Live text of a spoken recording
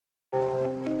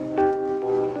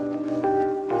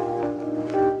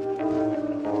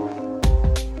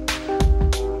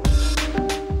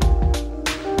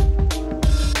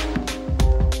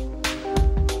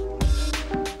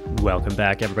Welcome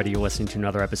back, everybody. You're listening to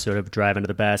another episode of Drive Into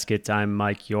the Basket. I'm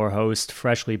Mike, your host,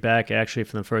 freshly back actually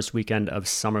from the first weekend of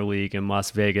Summer League in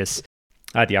Las Vegas.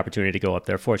 I had the opportunity to go up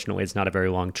there. Fortunately, it's not a very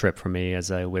long trip for me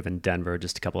as I live in Denver,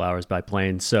 just a couple hours by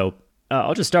plane. So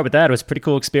I'll just start with that. It was a pretty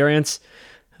cool experience.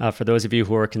 For those of you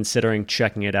who are considering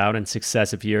checking it out in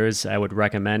successive years, I would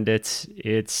recommend it.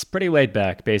 It's pretty laid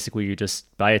back. Basically, you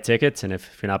just buy a ticket, and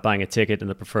if you're not buying a ticket in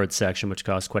the preferred section, which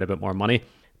costs quite a bit more money,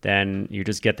 then you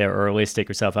just get there early, stake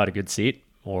yourself out a good seat,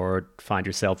 or find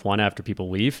yourself one after people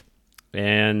leave,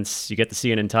 and you get to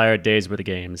see an entire day's worth of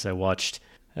games. I watched,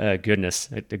 a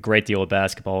great deal of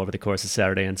basketball over the course of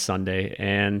Saturday and Sunday,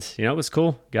 and it was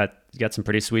cool. Got some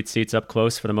pretty sweet seats up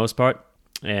close for the most part,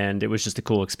 and it was just a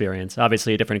cool experience.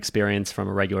 Obviously, a different experience from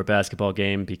a regular basketball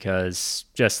game because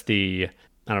just the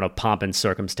pomp and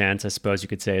circumstance, I suppose you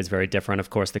could say, is very different. Of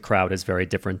course, the crowd is very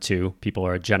different too. People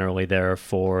are generally there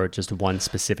for just one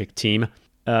specific team.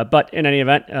 But in any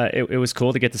event, it was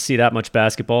cool to get to see that much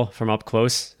basketball from up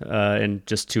close in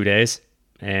just 2 days.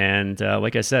 And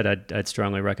like I said, I'd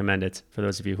strongly recommend it for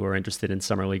those of you who are interested in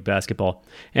Summer League basketball.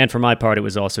 And for my part, it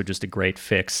was also just a great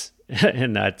fix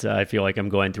in that I feel like I'm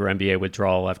going through NBA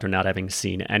withdrawal after not having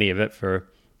seen any of it for,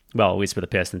 well, at least where the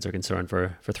Pistons are concerned,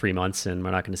 for 3 months, and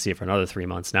we're not going to see it for another 3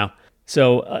 months now.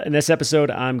 So in this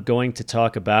episode, I'm going to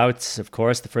talk about, of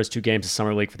course, the first 2 games of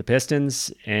Summer League for the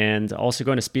Pistons, and also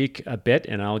going to speak a bit,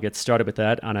 and I'll get started with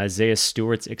that, on Isaiah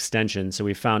Stewart's extension. So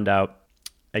we found out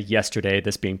yesterday,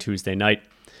 this being Tuesday night,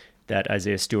 that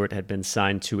Isaiah Stewart had been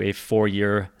signed to a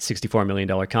 4-year, $64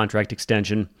 million contract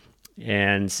extension,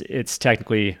 and it's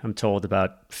technically, I'm told,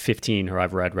 about $15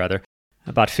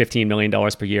 million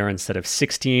per year instead of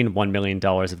 $16. $1 million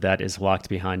of that is locked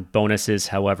behind bonuses.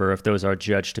 However, if those are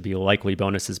judged to be likely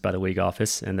bonuses by the league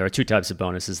office, and there are 2 types of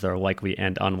bonuses, there are likely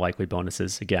and unlikely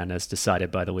bonuses, again, as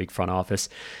decided by the league front office.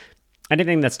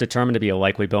 Anything that's determined to be a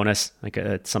likely bonus, like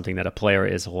it's something that a player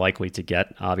is likely to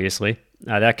get, obviously,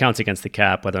 that counts against the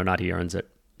cap, whether or not he earns it.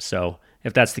 So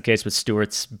if that's the case with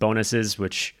Stewart's bonuses,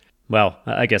 which, well,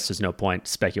 I guess there's no point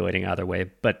speculating either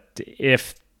way, but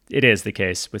if it is the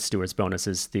case with Stewart's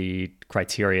bonuses, the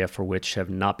criteria for which have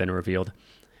not been revealed,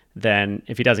 then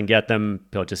if he doesn't get them,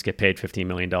 he'll just get paid $15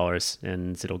 million,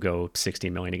 and it'll go $16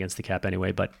 million against the cap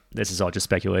anyway, but this is all just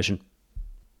speculation.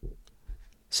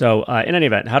 So in any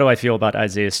event, how do I feel about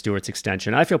Isaiah Stewart's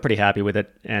extension? I feel pretty happy with it,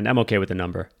 and I'm okay with the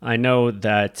number. I know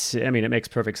that, it makes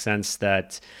perfect sense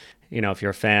that, if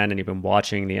you're a fan and you've been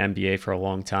watching the NBA for a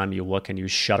long time, you look and you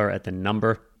shudder at the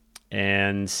number.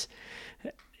 And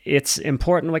it's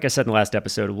important, like I said in the last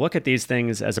episode, look at these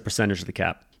things as a percentage of the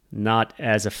cap, not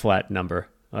as a flat number.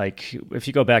 Like, if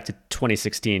you go back to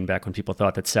 2016, back when people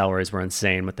thought that salaries were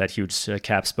insane with that huge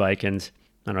cap spike, and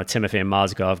Timofey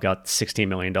Mozgov got $16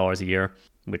 million a year,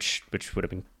 which would have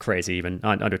been crazy even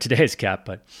under today's cap,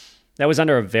 but that was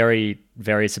under a very,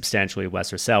 very substantially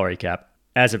lesser salary cap.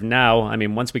 As of now,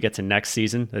 once we get to next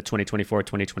season, the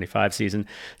 2024-2025 season,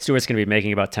 Stewart's going to be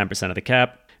making about 10% of the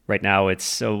cap. Right now,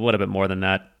 it's a little bit more than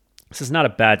that. This is not a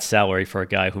bad salary for a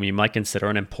guy whom you might consider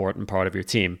an important part of your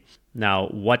team. Now,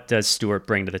 what does Stewart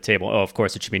bring to the table? Oh, of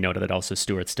course, it should be noted that also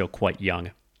Stewart's still quite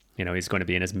young. He's going to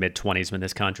be in his mid-20s when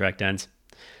this contract ends,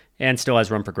 and still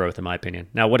has room for growth, in my opinion.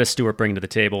 Now, what does Stewart bring to the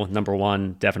table? Number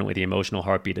one, definitely the emotional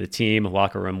heartbeat of the team,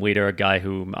 locker room leader, a guy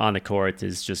who on the court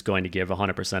is just going to give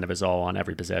 100% of his all on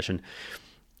every possession.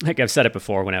 Like I've said it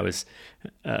before when I was,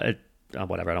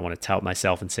 whatever, I don't want to tout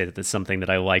myself and say that there's something that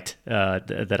I liked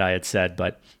that I had said,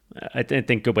 but I think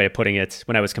a good way of putting it,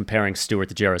 when I was comparing Stewart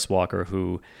to Jarris Walker,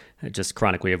 who just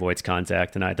chronically avoids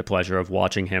contact, and I had the pleasure of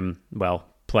watching him,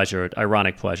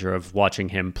 ironic pleasure of watching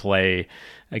him play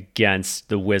against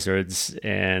the Wizards.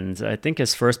 And I think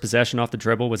his first possession off the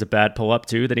dribble was a bad pull-up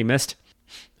too that he missed.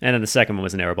 And then the second one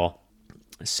was an air ball.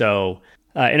 So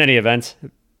in any event,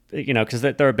 because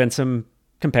there have been some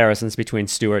comparisons between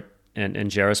Stewart and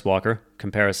Jarris Walker,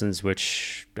 comparisons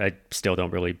which I still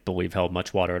don't really believe held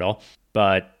much water at all.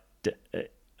 But the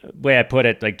way I put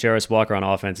it, like, Jarris Walker on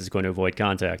offense is going to avoid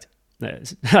contact.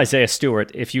 Isaiah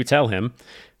Stewart, if you tell him,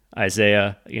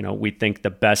 Isaiah, we think the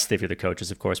best, if you're the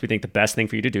coaches, of course, we think the best thing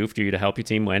for you to do, for you to help your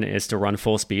team win, is to run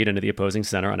full speed into the opposing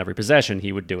center on every possession.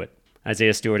 He would do it.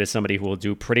 Isaiah Stewart is somebody who will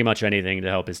do pretty much anything to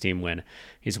help his team win.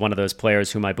 He's one of those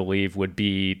players whom I believe would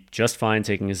be just fine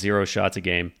taking 0 shots a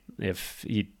game if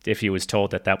he was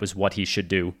told that was what he should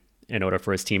do in order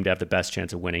for his team to have the best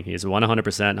chance of winning. He is a 100%,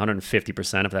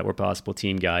 150%, if that were possible,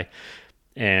 team guy.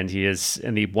 And he is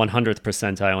in the 100th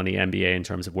percentile in the NBA in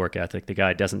terms of work ethic. The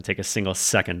guy doesn't take a single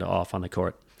second off on the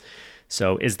court.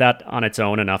 So is that on its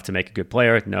own enough to make a good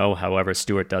player? No. However,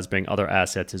 Stewart does bring other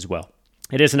assets as well.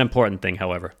 It is an important thing,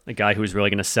 however. A guy who's really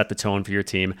going to set the tone for your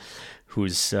team,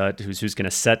 who's going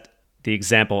to set the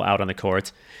example out on the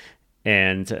court.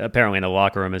 And apparently in the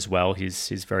locker room as well,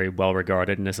 he's very well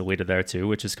regarded and is a leader there too,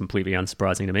 which is completely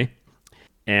unsurprising to me.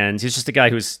 And he's just a guy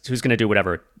who's going to do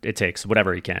whatever it takes,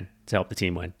 whatever he can to help the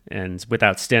team win. And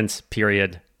without stints,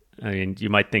 period. I mean, you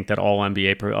might think that all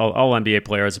NBA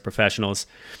players are professionals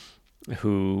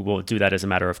who will do that as a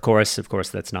matter of course. Of course,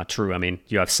 that's not true. I mean,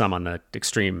 you have some on the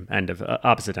extreme end of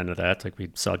opposite end of that, like we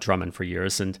saw Drummond for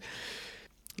years. And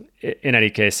in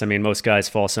any case, I mean, most guys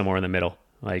fall somewhere in the middle.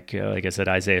 Like I said,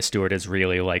 Isaiah Stewart is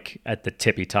really like at the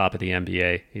tippy top of the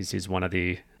NBA. He's one of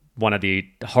the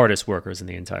hardest workers in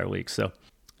the entire league. So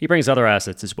he brings other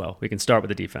assets as well. We can start with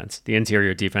the defense, the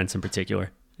interior defense in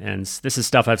particular. And this is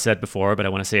stuff I've said before, but I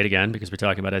want to say it again because we're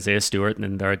talking about Isaiah Stewart,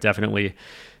 and there are definitely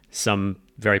some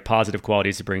very positive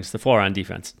qualities he brings to the floor on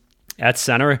defense. At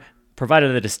center,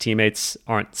 provided that his teammates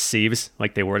aren't sieves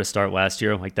like they were to start last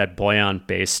year, like that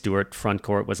Boyan-based Stewart front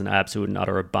court was an absolute and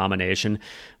utter abomination,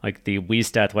 like the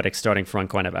least athletic starting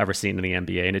front court I've ever seen in the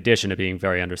NBA, in addition to being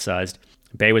very undersized.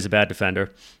 Bey was a bad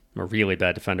defender, a really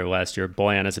bad defender last year.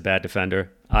 Boyan is a bad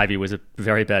defender. Ivy was a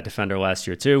very bad defender last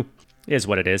year too. It is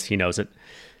what it is. He knows it.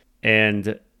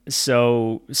 And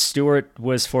so Stewart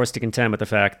was forced to contend with the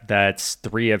fact that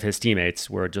 3 of his teammates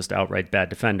were just outright bad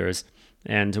defenders.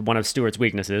 And one of Stewart's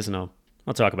weaknesses, and I'll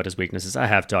talk about his weaknesses. I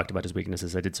have talked about his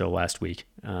weaknesses. I did so last week.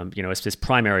 His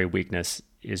primary weakness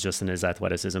is just in his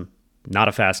athleticism. Not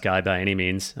a fast guy by any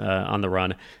means on the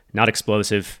run. Not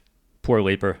explosive, poor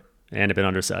leaper, and a bit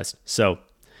undersized. So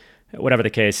whatever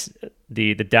the case,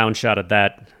 the downshot of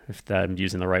that, if I'm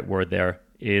using the right word there,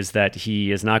 is that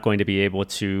he is not going to be able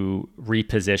to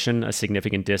reposition a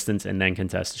significant distance and then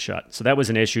contest a shot. So that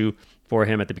was an issue for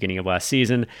him at the beginning of last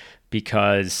season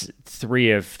because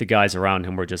 3 of the guys around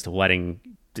him were just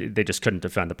they just couldn't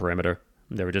defend the perimeter.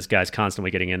 There were just guys constantly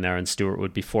getting in there, and Stewart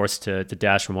would be forced to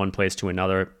dash from one place to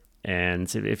another.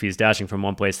 And if he's dashing from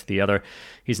one place to the other,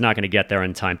 he's not going to get there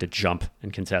in time to jump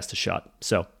and contest a shot.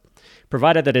 So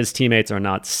provided that his teammates are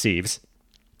not sieves,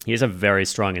 he is a very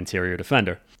strong interior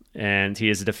defender. And he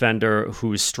is a defender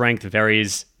whose strength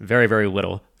varies very, very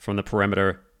little from the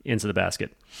perimeter into the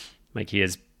basket. Like he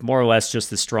is more or less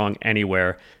just as strong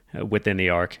anywhere within the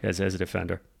arc as a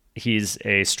defender. He's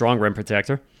a strong rim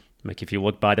protector. Like if you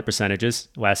look by the percentages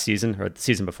last season, or the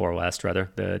season before last rather,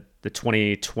 the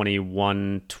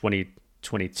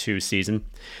 2021-2022 season,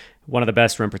 one of the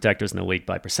best rim protectors in the league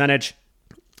by percentage.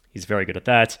 He's very good at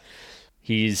that.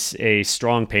 He's a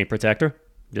strong paint protector.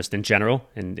 Just in general,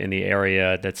 in the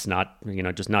area that's not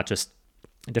just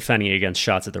defending against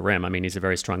shots at the rim. I mean, he's a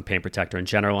very strong paint protector in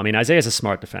general. I mean, Isaiah's a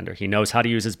smart defender. He knows how to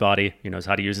use his body. He knows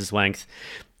how to use his length.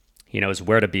 He knows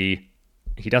where to be.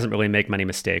 He doesn't really make many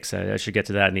mistakes. I should get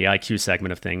to that in the IQ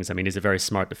segment of things. I mean, he's a very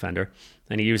smart defender,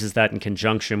 and he uses that in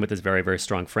conjunction with his very, very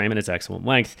strong frame and his excellent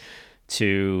length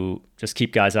to just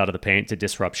keep guys out of the paint, to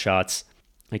disrupt shots.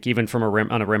 Like even from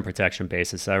on a rim protection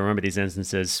basis. I remember these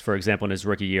instances, for example, in his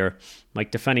rookie year,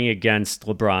 like defending against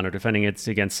LeBron or defending it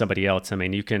against somebody else. I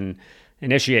mean, you can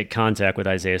initiate contact with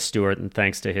Isaiah Stewart, and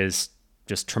thanks to his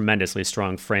just tremendously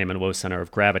strong frame and low center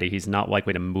of gravity, he's not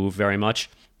likely to move very much,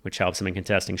 which helps him in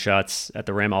contesting shots at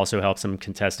the rim, also helps him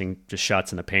contesting just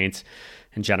shots in the paint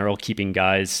in general, keeping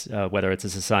guys, whether it's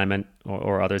his assignment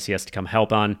or others he has to come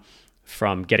help on,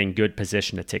 from getting good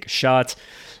position to take a shot.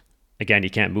 Again, you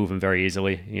can't move him very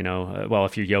easily. Well,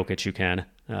 if you're Jokic, you can.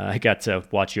 I got to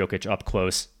watch Jokic up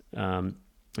close, a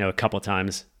couple of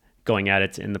times going at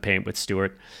it in the paint with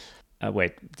Stewart.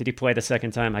 Wait, did he play the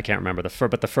second time? I can't remember.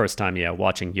 But the first time, yeah,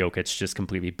 watching Jokic just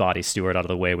completely body Stewart out of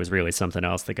the way was really something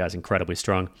else. The guy's incredibly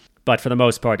strong. But for the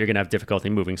most part, you're going to have difficulty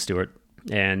moving Stewart.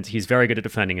 And he's very good at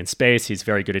defending in space. He's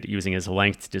very good at using his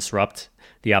length to disrupt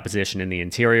the opposition in the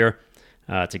interior,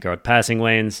 to guard passing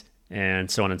lanes,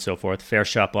 and so on and so forth. Fair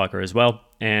shot blocker as well.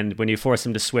 And when you force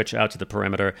him to switch out to the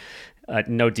perimeter,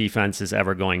 no defense is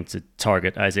ever going to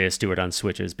target Isaiah Stewart on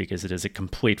switches because it is a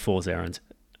complete fool's errand,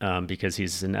 because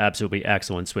he's an absolutely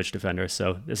excellent switch defender.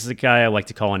 So this is a guy I like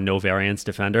to call a no-variance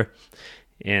defender,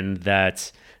 in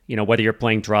that, whether you're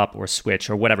playing drop or switch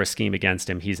or whatever scheme against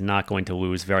him, he's not going to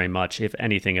lose very much, if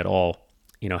anything at all,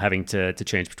 having to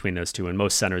change between those two. And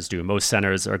most centers do. Most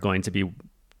centers are going to be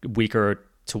weaker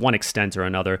to one extent or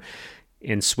another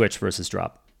in switch versus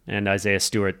drop. And Isaiah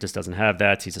Stewart just doesn't have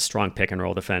that. He's a strong pick and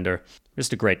roll defender.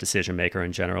 Just a great decision maker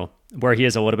in general. Where he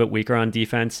is a little bit weaker on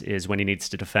defense is when he needs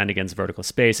to defend against vertical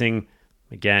spacing.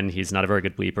 Again, he's not a very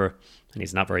good leaper, and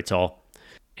he's not very tall.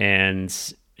 And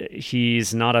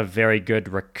he's not a very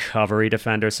good recovery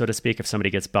defender, so to speak. If somebody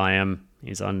gets by him,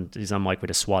 he's unlikely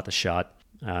to swat the shot.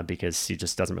 because he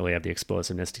just doesn't really have the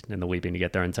explosiveness and the leaping to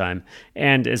get there in time,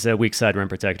 and is a weak side rim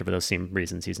protector for those same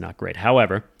reasons. He's not great.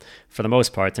 However, for the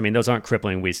most part, I mean, those aren't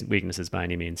crippling weaknesses by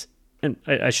any means. And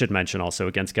I should mention also,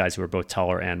 against guys who are both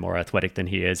taller and more athletic than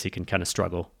he is, he can kind of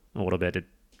struggle a little bit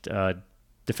at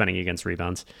defending against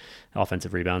rebounds,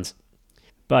 offensive rebounds.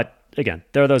 But again,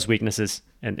 there are those weaknesses,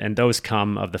 and those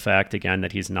come of the fact, again,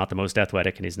 that he's not the most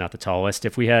athletic and he's not the tallest.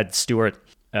 If we had Stewart,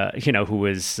 who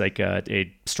was like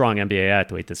a strong NBA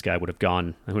athlete, this guy would have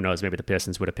gone, who knows, maybe the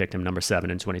Pistons would have picked him number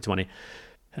 7 in 2020.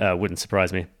 Wouldn't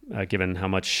surprise me, given how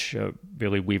much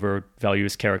Billy Weaver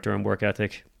values character and work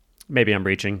ethic. Maybe I'm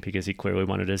reaching because he clearly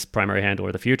wanted his primary handler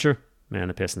of the future. Man,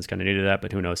 the Pistons kind of needed that,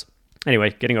 but who knows.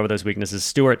 Anyway, getting over those weaknesses,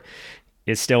 Stewart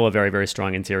is still a very, very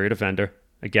strong interior defender.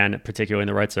 Again, particularly in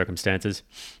the right circumstances.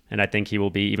 And I think he will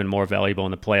be even more valuable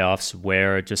in the playoffs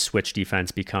where just switch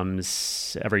defense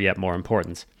becomes ever yet more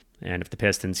important. And if the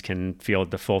Pistons can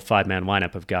field the full 5-man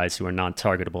lineup of guys who are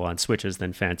non-targetable on switches,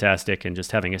 then fantastic. And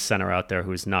just having a center out there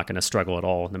who's not going to struggle at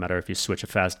all, no matter if you switch a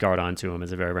fast guard onto him,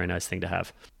 is a very, very nice thing to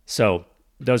have. So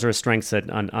those are his strengths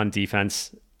on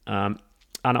defense. On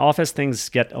offense, things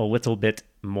get a little bit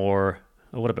murkier,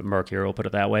 we'll put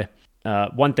it that way.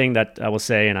 One thing that I will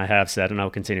say, and I have said, and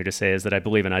I'll continue to say, is that I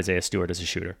believe in Isaiah Stewart as a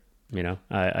shooter. You know,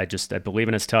 I believe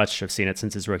in his touch. I've seen it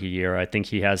since his rookie year. I think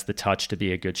he has the touch to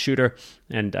be a good shooter,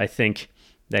 and I think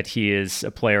that he is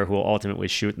a player who will ultimately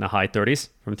shoot in the high 30s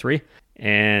from 3.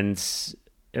 And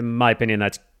in my opinion,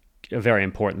 that's a very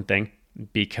important thing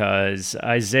because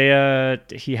Isaiah,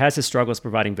 he has his struggles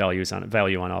providing value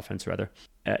on offense, rather.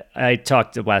 I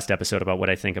talked the last episode about what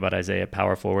I think about Isaiah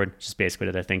power forward, just basically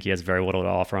that I think he has very little to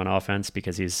offer on offense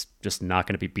because he's just not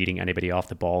going to be beating anybody off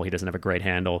the ball. He doesn't have a great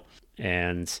handle,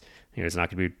 and he's not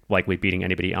going to be likely beating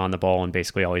anybody on the ball, and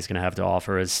basically all he's going to have to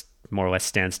offer is more or less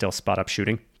standstill spot-up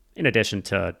shooting, in addition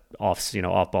to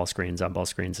off-ball screens, on-ball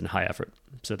screens, and high effort.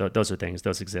 So those are things,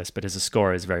 those exist, but his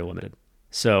score is very limited.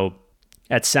 So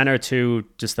at center, too,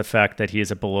 just the fact that he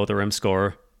is a below-the-rim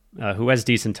scorer, who has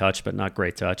decent touch, but not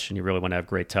great touch. And you really want to have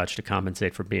great touch to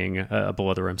compensate for being a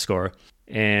below-the-rim scorer.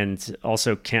 And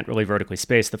also can't really vertically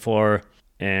space the floor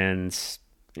and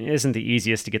isn't the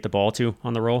easiest to get the ball to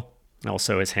on the roll.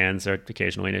 Also, his hands are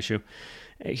occasionally an issue.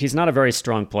 He's not a very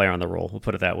strong player on the roll, we'll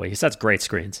put it that way. He sets great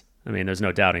screens. I mean, there's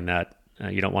no doubting that.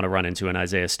 You don't want to run into an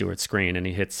Isaiah Stewart screen, and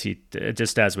he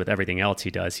just as with everything else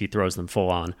he does, he throws them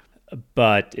full on.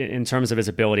 But in terms of his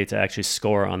ability to actually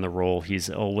score on the roll, he's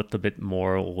a little bit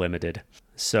more limited.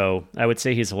 So I would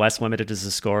say he's less limited as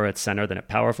a scorer at center than at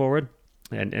power forward.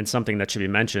 And something that should be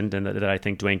mentioned, and that I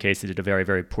think Dwayne Casey did a very,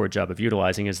 very poor job of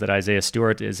utilizing, is that Isaiah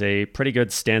Stewart is a pretty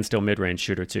good standstill mid-range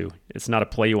shooter too. It's not a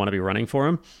play you want to be running for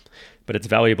him, but it's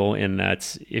valuable in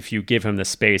that if you give him the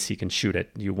space, he can shoot it.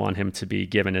 You want him to be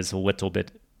given as little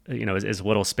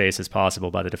space as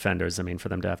possible by the defenders. I mean, for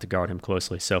them to have to guard him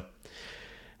closely. So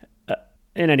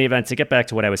in any event, to get back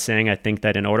to what I was saying, I think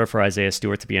that in order for Isaiah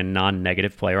Stewart to be a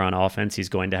non-negative player on offense, he's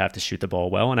going to have to shoot the ball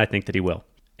well, and I think that he will.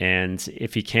 And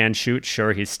if he can shoot,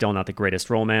 sure, he's still not the greatest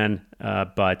roll man,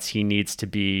 but he needs to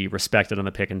be respected on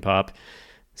the pick and pop.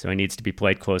 So he needs to be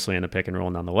played closely in the pick and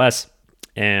roll nonetheless.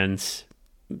 And,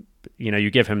 you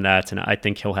give him that, and I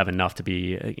think he'll have enough to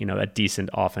be, a decent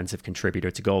offensive contributor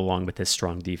to go along with his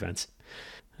strong defense.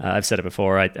 I've said it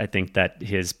before, I think that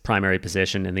his primary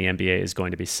position in the NBA is going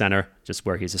to be center, just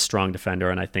where he's a strong defender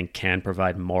and I think can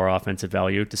provide more offensive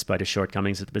value despite his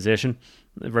shortcomings at the position,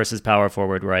 versus power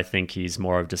forward, where I think he's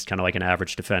more of just kind of like an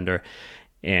average defender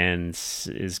and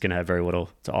is going to have very little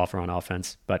to offer on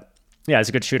offense. But yeah, he's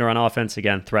a good shooter on offense.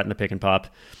 Again, threaten the pick and pop.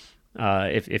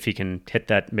 If he can hit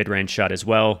that mid-range shot as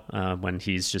well, when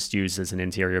he's just used as an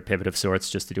interior pivot of sorts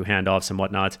just to do handoffs and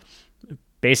whatnot.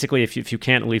 Basically, if you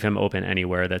can't leave him open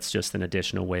anywhere, that's just an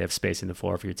additional way of spacing the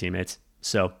floor for your teammates.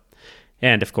 So,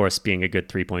 and of course, being a good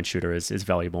three-point shooter is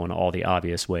valuable in all the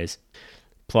obvious ways.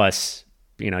 Plus,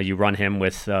 you run him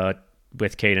with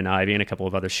Caden Ivey and a couple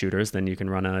of other shooters, then you can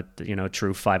run a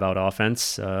true 5-out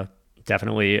offense.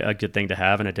 Definitely a good thing to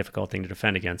have and a difficult thing to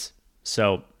defend against.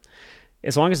 So,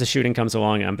 as long as the shooting comes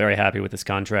along, I'm very happy with this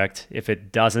contract. If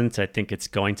it doesn't, I think it's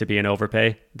going to be an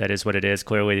overpay. That is what it is.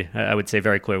 Clearly, I would say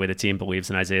very clearly the team believes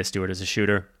in Isaiah Stewart as a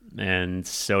shooter, and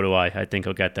so do I. I think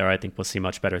he'll get there. I think we'll see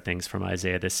much better things from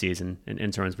Isaiah this season in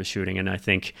terms of shooting, and I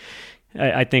think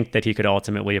that he could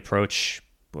ultimately approach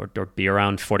or be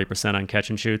around 40% on catch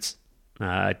and shoots.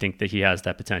 I think that he has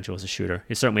that potential as a shooter.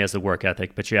 He certainly has the work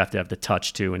ethic, but you have to have the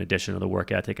touch too in addition to the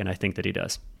work ethic, and I think that he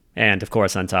does. And of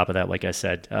course, on top of that, like I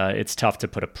said, it's tough to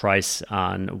put a price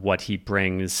on what he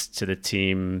brings to the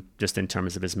team just in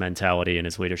terms of his mentality and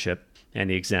his leadership and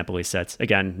the example he sets.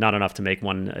 Again, not enough to make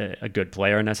one a good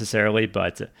player necessarily,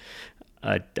 but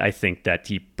I think that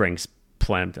he brings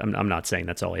plenty. I'm not saying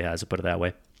that's all he has, to put it that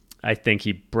way. I think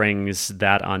he brings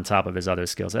that on top of his other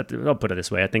skills. I'll put it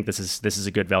this way. I think this is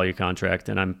a good value contract,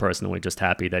 and I'm personally just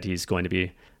happy that he's going to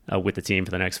be with the team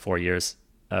for the next 4 years,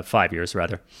 5 years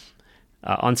rather.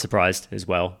 Unsurprised as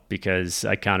well, because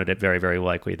I counted it very, very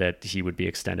likely that he would be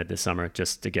extended this summer,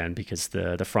 just again because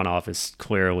the front office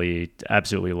clearly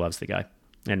absolutely loves the guy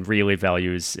and really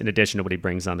values, in addition to what he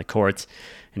brings on the court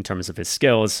in terms of his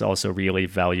skills, also really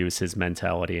values his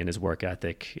mentality and his work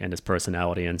ethic and his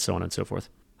personality and so on and so forth.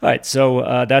 All right,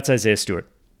 so that's Isaiah Stewart.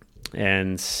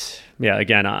 And yeah,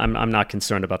 again, I'm not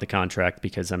concerned about the contract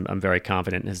because I'm very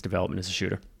confident in his development as a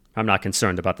shooter. I'm not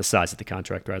concerned about the size of the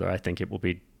contract, rather. I think it will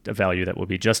be a value that will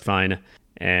be just fine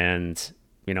and,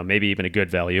 maybe even a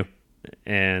good value.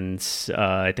 And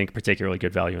I think particularly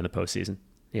good value in the postseason.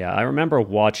 Yeah, I remember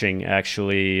watching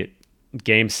actually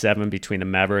Game 7 between the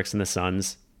Mavericks and the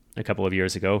Suns a couple of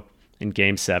years ago. In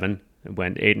Game 7,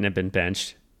 when Ayton had been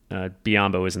benched,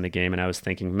 Biyombo was in the game, and I was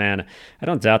thinking, man, I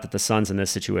don't doubt that the Suns in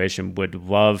this situation would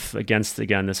love, against,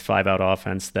 again, this 5-out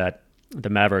offense that the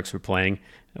Mavericks were playing,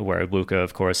 where Luka,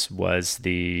 of course, was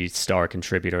the star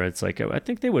contributor. It's like, I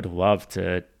think they would love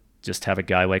to just have a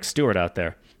guy like Stewart out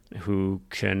there who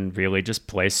can really just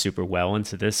play super well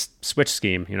into this switch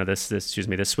scheme,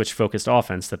 this switch-focused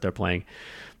offense that they're playing.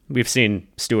 We've seen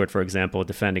Stewart, for example,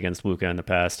 defend against Luka in the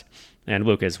past, and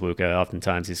Luka is Luka.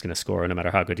 Oftentimes he's going to score no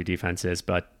matter how good your defense is,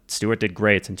 but Stewart did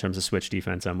great in terms of switch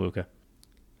defense on Luka.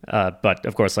 But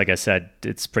of course, like I said,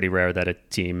 it's pretty rare that a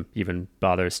team even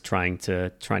bothers trying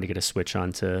to get a switch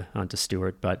onto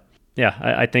Stewart. But yeah,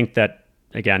 I think that,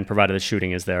 again, provided the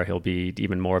shooting is there, he'll be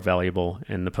even more valuable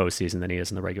in the postseason than he is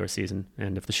in the regular season.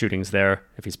 And if the shooting's there,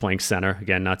 if he's playing center,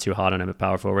 again, not too hot on him at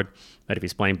power forward, but if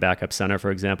he's playing backup center,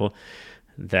 for example,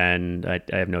 then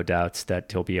I have no doubts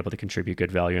that he'll be able to contribute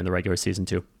good value in the regular season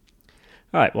too.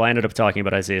 All right, well, I ended up talking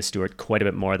about Isaiah Stewart quite a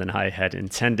bit more than I had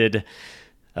intended,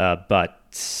 but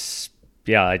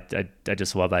yeah, I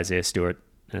just love Isaiah Stewart,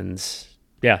 and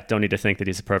yeah, don't need to think that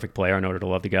he's a perfect player in order to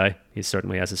love the guy. He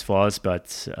certainly has his flaws,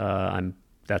 but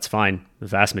that's fine. The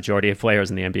vast majority of players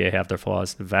in the NBA have their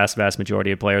flaws. The vast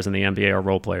majority of players in the NBA are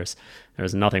role players.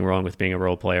 There's nothing wrong with being a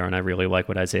role player, and I really like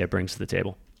what Isaiah brings to the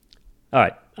table. All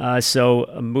right, so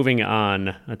moving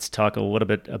on, let's talk a little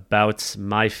bit about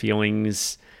my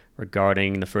feelings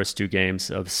regarding the first 2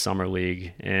 games of Summer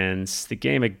League. And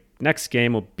the next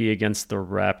game will be against the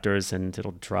Raptors, and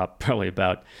it'll drop probably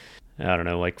about,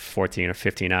 14 or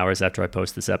 15 hours after I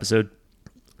post this episode.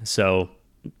 So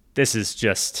this is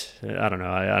just, I don't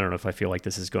know if I feel like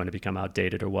this is going to become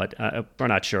outdated or what. We're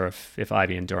not sure if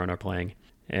Ivy and Duran are playing.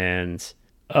 And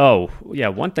oh, yeah,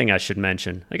 one thing I should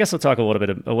mention. I guess I'll talk a little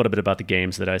bit about the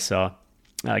games that I saw.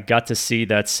 I got to see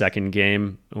that second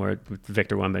game where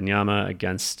Victor Wembanyama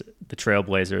against the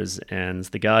Trailblazers, and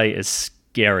the guy is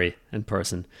scary in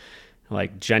person,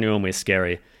 like genuinely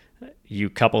scary. You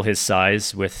couple his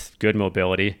size with good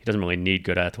mobility. He doesn't really need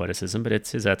good athleticism, but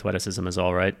his athleticism is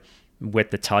all right. With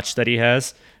the touch that he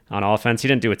has on offense, he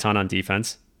didn't do a ton on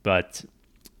defense, but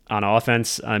on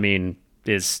offense,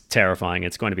 is terrifying.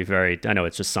 It's going to be I know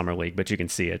it's just Summer League, but you can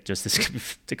see it. Just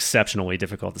it's exceptionally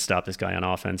difficult to stop this guy on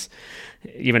offense.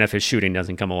 Even if his shooting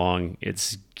doesn't come along,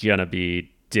 it's going to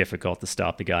be difficult to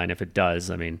stop the guy. And if it does,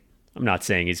 I'm not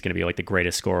saying he's going to be like the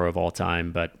greatest scorer of all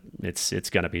time, but it's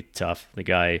going to be tough. The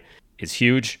guy is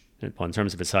huge. Well, in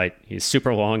terms of his height, he's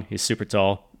super long, he's super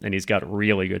tall, and he's got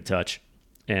really good touch.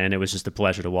 And it was just a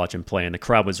pleasure to watch him play. And the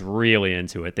crowd was really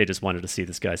into it. They just wanted to see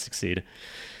this guy succeed.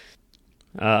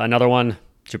 Another one,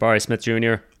 Jabari Smith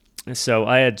Jr. So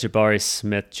I had Jabari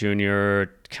Smith Jr.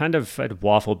 I'd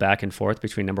waffle back and forth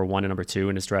between number 1 and number 2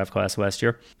 in his draft class last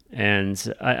year.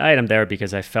 And I had him there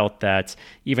because I felt that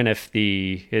even if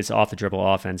his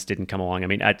off-the-dribble offense didn't come along,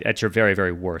 at your very,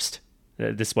 very worst,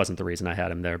 this wasn't the reason I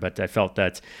had him there, but I felt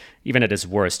that even at his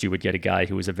worst, you would get a guy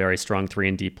who was a very strong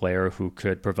 3-and-D player who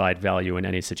could provide value in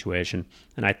any situation.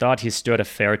 And I thought he stood a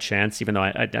fair chance, even though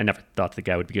I never thought the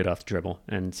guy would be good off the dribble.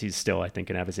 And he's still, I think,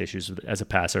 going to have his issues as a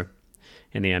passer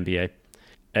in the NBA.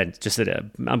 And just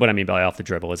what I mean by off the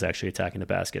dribble is actually attacking the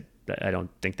basket. I don't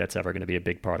think that's ever going to be a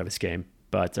big part of his game.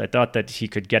 But I thought that he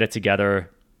could get it together.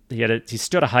 He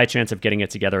stood a high chance of getting it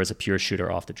together as a pure shooter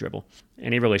off the dribble.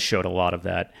 And he really showed a lot of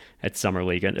that at Summer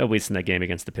League, at least in that game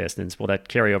against the Pistons. Will that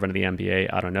carry over into the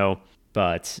NBA? I don't know.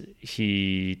 But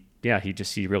he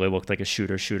really looked like a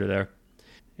shooter there.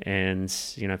 And,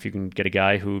 if you can get a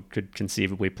guy who could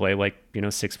conceivably play like,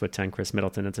 6'10" Chris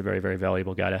Middleton, it's a very, very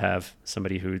valuable guy to have.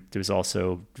 Somebody who's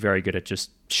also very good at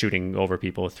just shooting over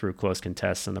people through close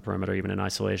contests on the perimeter, even in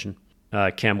isolation.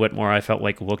 Cam Whitmore, I felt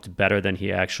like looked better than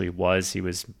he actually was. He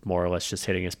was more or less just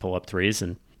hitting his pull-up threes,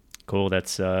 and cool,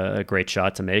 that's a great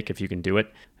shot to make if you can do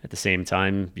it. At the same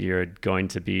time, you're going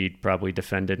to be probably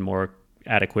defended more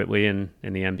adequately in the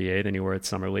NBA than you were at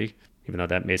Summer League, even though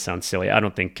that may sound silly. I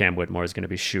don't think Cam Whitmore is going to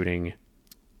be shooting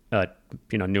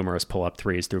numerous pull-up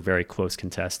threes through very close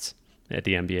contests at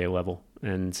the NBA level.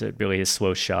 And really his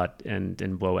slow shot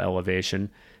and low elevation.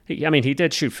 He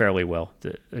did shoot fairly well,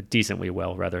 decently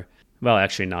well, rather. Well,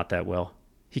 actually not that well.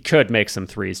 He could make some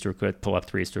pull-up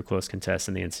threes through close contests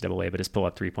in the NCAA, but his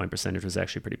pull-up three-point percentage was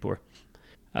actually pretty poor.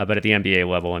 But at the NBA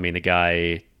level, the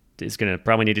guy is going to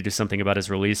probably need to do something about his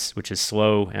release, which is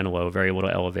slow and low, very little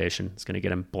elevation. It's going to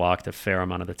get him blocked a fair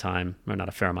amount of the time, or not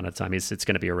a fair amount of the time. It's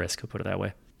going to be a risk, I'll put it that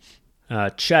way.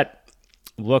 Chet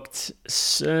looked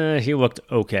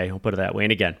okay, I'll put it that way.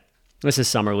 And again, this is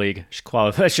Summer League.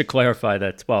 I should clarify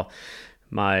that,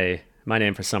 my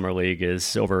name for Summer League is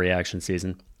Overreaction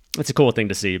Season. It's a cool thing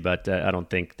to see, but I don't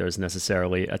think there's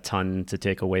necessarily a ton to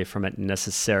take away from it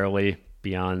necessarily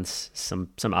beyond some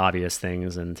obvious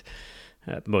things and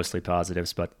mostly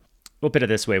positives. But we'll put it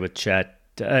this way with Chet.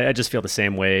 I just feel the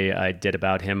same way I did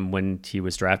about him when he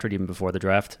was drafted, even before the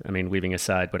draft. Leaving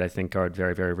aside what I think are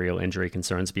very, very real injury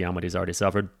concerns beyond what he's already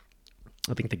suffered.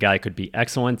 I think the guy could be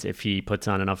excellent if he puts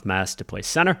on enough mass to play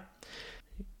center.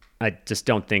 I just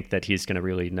don't think that he's going to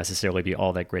really necessarily be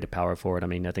all that great a power forward.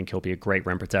 I think he'll be a great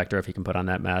rim protector if he can put on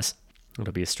that mass.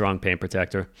 It'll be a strong paint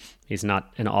protector. He's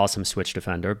not an awesome switch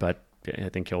defender, but I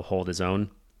think he'll hold his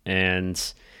own.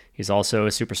 And he's also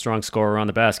a super strong scorer on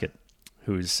the basket,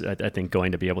 who's, I think,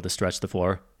 going to be able to stretch the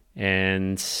floor.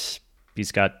 And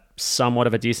he's got somewhat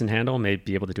of a decent handle, may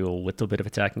be able to do a little bit of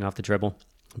attacking off the dribble.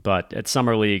 But at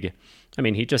Summer League,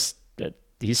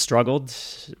 he struggled,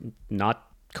 not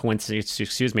coincidence,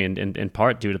 in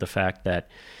part due to the fact that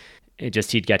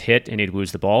he'd get hit and he'd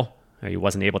lose the ball, or he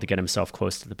wasn't able to get himself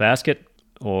close to the basket,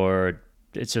 or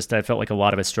it's just, I felt like a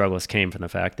lot of his struggles came from the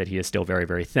fact that he is still very,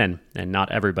 very thin, and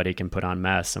not everybody can put on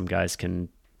mass. Some guys can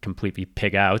completely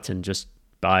pig out, and just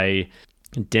by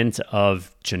dint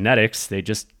of genetics, they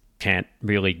just can't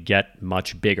really get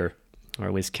much bigger, or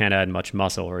at least can't add much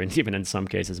muscle, or even in some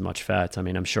cases much fat.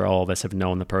 I'm sure all of us have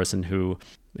known the person who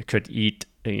could eat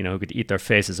their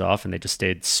faces off and they just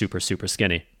stayed super, super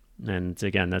skinny. And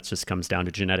again, that just comes down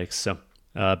to genetics. So,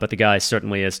 but the guy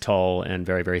certainly is tall and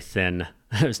very, very thin.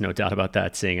 There's no doubt about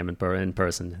that, seeing him in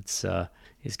person.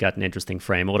 He's got an interesting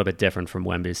frame, a little bit different from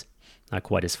Wemby's, not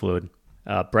quite as fluid.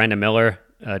 Brandon Miller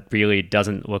really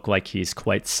doesn't look like he's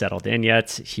quite settled in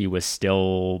yet. He was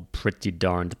still pretty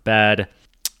darned bad.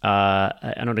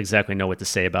 I don't exactly know what to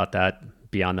say about that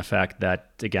beyond the fact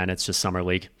that, again, it's just Summer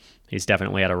League. He's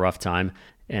definitely had a rough time,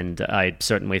 and I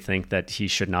certainly think that he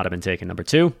should not have been taken number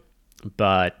 2.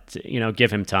 But,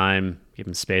 give him time, give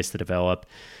him space to develop.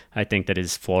 I think that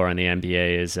his floor in the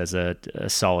NBA is as a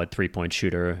solid three-point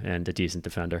shooter and a decent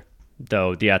defender,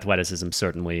 though the athleticism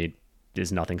certainly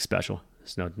is nothing special.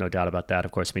 There's no doubt about that.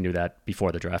 Of course, we knew that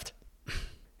before the draft.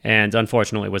 And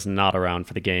unfortunately was not around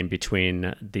for the game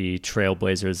between the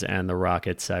Trailblazers and the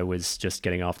Rockets. I was just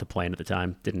getting off the plane at the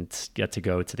time. Didn't get to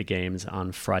go to the games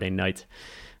on Friday night.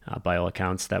 By all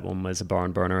accounts, that one was a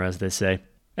barn burner, as they say.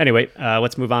 Anyway,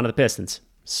 let's move on to the Pistons.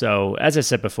 So, as I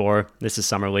said before, this is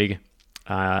Summer League.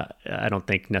 I don't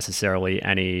think necessarily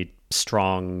any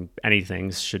strong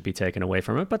anythings should be taken away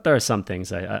from it, but there are some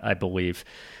things I believe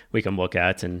we can look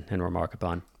at and remark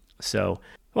upon. So,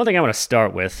 one thing I want to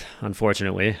start with,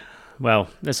 unfortunately,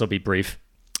 this will be brief.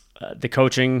 The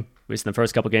coaching, at least in the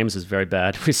first couple games, was very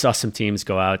bad. We saw some teams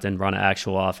go out and run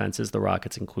actual offenses, the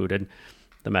Rockets included,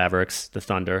 the Mavericks, the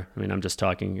Thunder. I'm just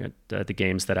talking the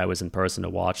games that I was in person to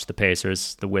watch, the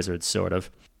Pacers, the Wizards, sort of.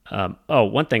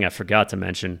 One thing I forgot to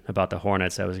mention about the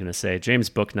Hornets, I was going to say, James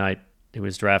Bouknight, who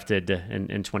was drafted in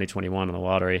 2021 in the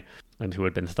lottery, and who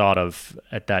had been thought of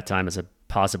at that time as a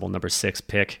possible number 6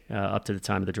 pick up to the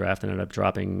time of the draft, ended up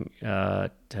dropping,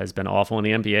 has been awful in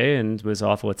the NBA and was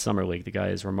awful at Summer League. The guy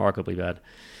is remarkably bad.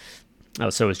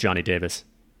 So is Johnny Davis.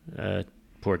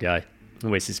 Poor guy.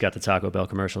 At least he's got the Taco Bell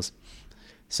commercials.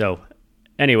 So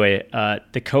anyway,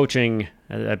 the coaching,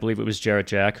 I believe it was Jarrett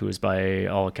Jack, who was by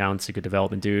all accounts a good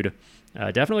development dude,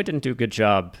 definitely didn't do a good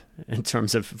job in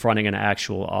terms of running an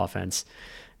actual offense.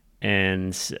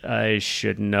 And I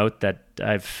should note that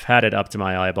I've had it up to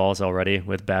my eyeballs already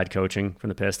with bad coaching from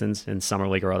the Pistons in Summer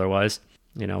League or otherwise.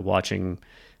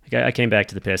 I came back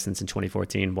to the Pistons in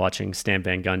 2014 watching Stan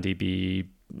Van Gundy be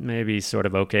maybe sort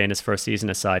of okay in his first season,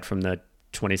 aside from the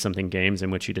 20-something games in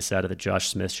which he decided that Josh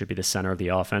Smith should be the center of the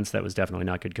offense. That was definitely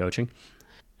not good coaching.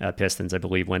 Pistons, I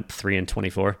believe, went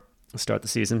 3-24 to start the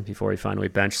season before he finally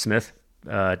benched Smith.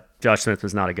 Josh Smith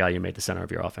was not a guy you made the center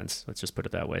of your offense. Let's just put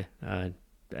it that way.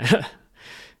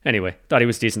 Anyway, thought he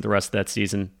was decent the rest of that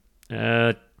season.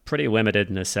 Pretty limited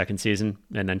in his second season,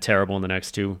 and then terrible in the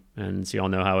next two. And you all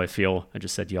know how I feel. I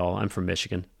just said y'all. I'm from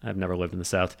Michigan. I've never lived in the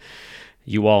South.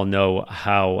 You all know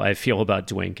how I feel about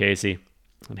Dwayne Casey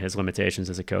and his limitations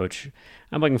as a coach.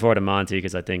 I'm looking forward to Monty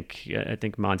because I think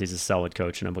Monty's a solid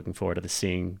coach, and I'm looking forward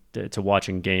to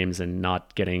watching games and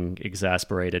not getting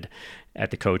exasperated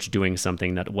at the coach doing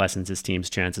something that lessens his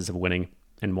team's chances of winning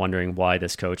and wondering why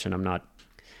this coach. And I'm not.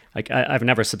 I've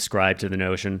never subscribed to the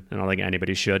notion, and I don't think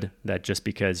anybody should, that just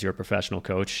because you're a professional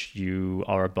coach, you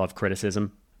are above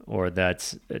criticism, or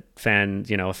that a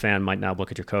fan might now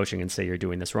look at your coaching and say you're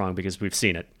doing this wrong, because we've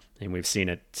seen it, and we've seen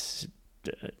it,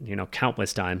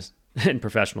 countless times in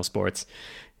professional sports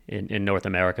in North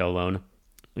America alone.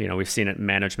 We've seen it in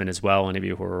management as well. Any of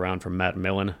you who were around from Matt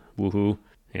Millen, woohoo.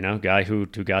 Guy who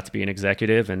got to be an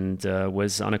executive and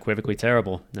was unequivocally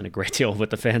terrible, and a great deal of what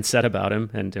the fans said about him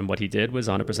and what he did was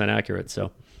 100% accurate.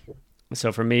 So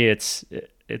for me, it's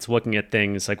looking at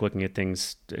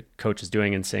things coach is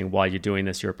doing and saying, why are you doing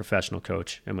this? You're a professional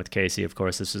coach. And with Casey, of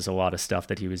course, this is a lot of stuff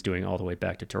that he was doing all the way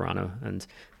back to Toronto. And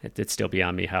it's still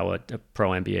beyond me how a pro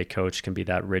NBA coach can be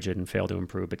that rigid and fail to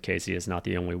improve. But Casey is not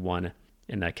the only one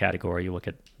in that category. You look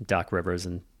at Doc Rivers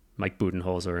and Mike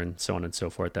Budenholzer and so on and so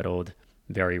forth, that old,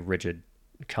 very rigid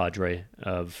cadre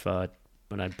of what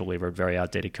I believe are very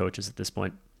outdated coaches at this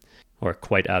point, or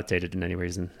quite outdated in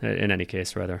any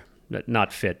case,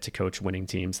 not fit to coach winning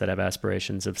teams that have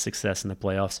aspirations of success in the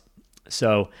playoffs.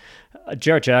 So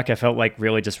Jarrett Jack, I felt like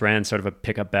really just ran sort of a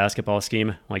pickup basketball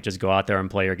scheme, like just go out there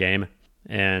and play your game,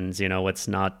 and let's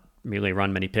not really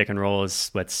run many pick and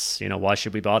rolls. Let's why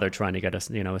should we bother trying to get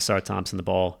Asar Thompson the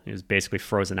ball? He was basically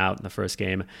frozen out in the first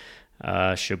game.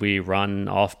 Should we run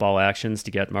off-ball actions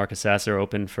to get Marcus Sasser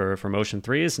open for motion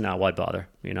threes? Now, why bother?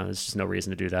 There's just no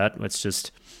reason to do that. Let's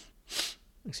just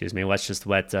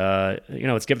let,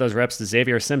 let's give those reps to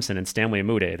Xavier Simpson and Stanley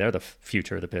Amude. They're the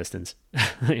future of the Pistons,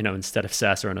 instead of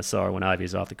Sasser and Asar when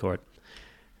Ivy's off the court.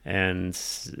 And,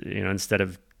 instead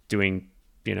of doing,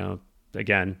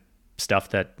 again, stuff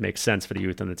that makes sense for the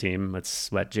youth on the team,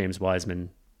 let's let James Wiseman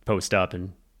post up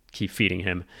and keep feeding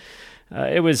him.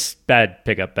 It was bad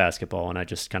pickup basketball, and I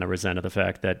just kind of resented the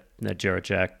fact that Jarrett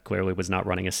Jack clearly was not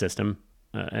running a system,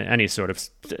 any sort of,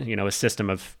 a system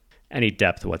of any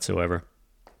depth whatsoever.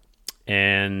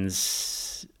 And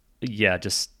yeah,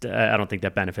 just I don't think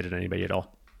that benefited anybody at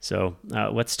all. So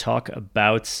let's talk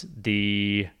about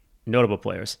the notable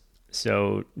players.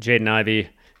 So Jaden Ivey,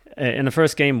 in the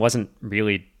first game, wasn't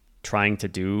really trying to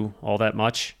do all that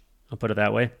much. I'll put it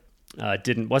that way.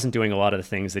 Wasn't doing a lot of the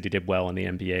things that he did well in the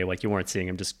NBA. Like, you weren't seeing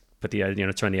him just put the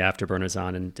turn the afterburners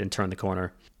on and turn the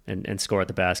corner and score at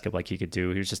the basket like he could do.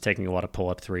 He was just taking a lot of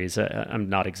pull-up threes. I'm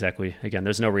not exactly, again,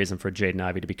 there's no reason for Jaden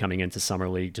Ivey to be coming into Summer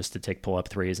League just to take pull-up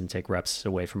threes and take reps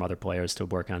away from other players to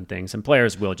work on things. And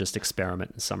players will just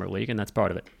experiment in Summer League, and that's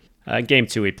part of it. Game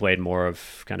 2, he played more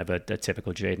of kind of a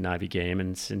typical Jaden Ivey game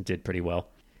and did pretty well.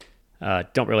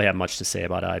 Don't really have much to say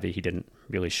about Ivey. He didn't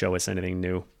really show us anything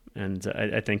new. And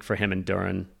I think for him and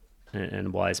Duran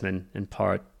and Wiseman, in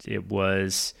part, it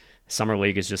was Summer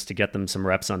League is just to get them some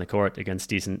reps on the court against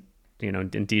decent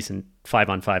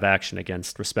 5-on-5 action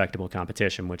against respectable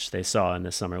competition, which they saw in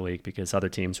the Summer League because other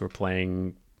teams were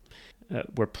playing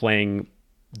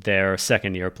their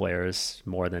second-year players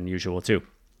more than usual too,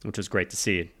 which was great to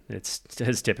see. It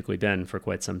has typically been for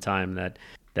quite some time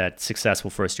that successful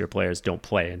first-year players don't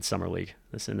play in Summer League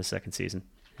in the second season,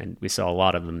 and we saw a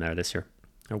lot of them there this year.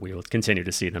 We will continue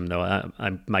to see them, though.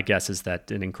 My guess is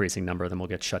that an increasing number of them will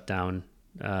get shut down,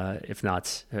 if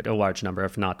not a large number,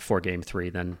 if not for Game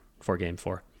 3, then for Game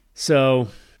 4. So,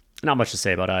 not much to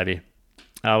say about Ivey.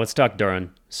 Let's talk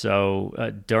Duran.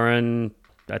 So, Duran,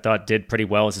 I thought, did pretty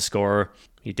well as a scorer.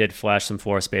 He did flash some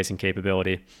floor spacing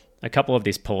capability. A couple of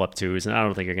these pull-up twos, and I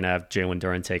don't think you're going to have Jalen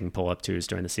Duran taking pull-up twos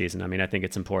during the season. I mean, I think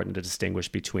it's important to distinguish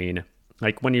between,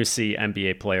 like, when you see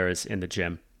NBA players in the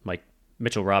gym, like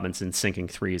Mitchell Robinson sinking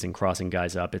threes and crossing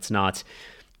guys up. It's not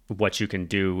what you can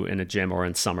do in a gym or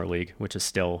in Summer League, which is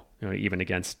still, even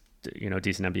against,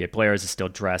 decent NBA players, is still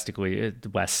drastically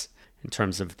less in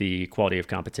terms of the quality of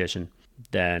competition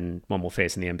than one will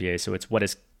face in the NBA. So it's what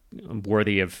is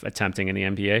worthy of attempting in the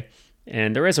NBA.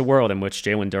 And there is a world in which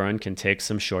Jalen Duran can take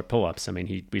some short pull-ups. I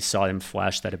mean, we saw him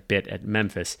flash that a bit at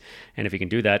Memphis. And if he can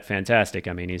do that, fantastic.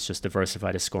 I mean, he's just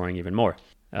diversified his scoring even more.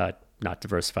 Not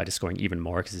diversified his scoring even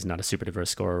more because he's not a super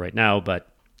diverse scorer right now,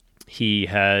 but he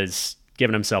has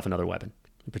given himself another weapon,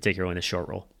 particularly in the short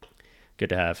roll. Good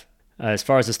to have. As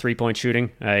far as his three-point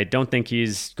shooting, I don't think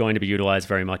he's going to be utilized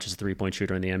very much as a three-point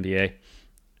shooter in the NBA.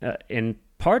 in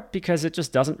part because it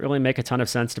just doesn't really make a ton of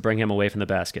sense to bring him away from the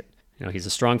basket. He's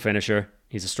a strong finisher.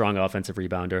 He's a strong offensive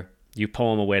rebounder. You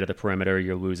pull him away to the perimeter,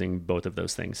 you're losing both of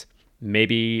those things.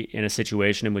 Maybe in a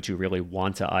situation in which you really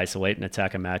want to isolate and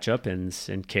attack a matchup,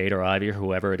 and Cade or Ivy or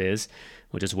whoever it is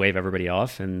will just wave everybody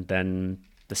off, and then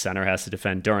the center has to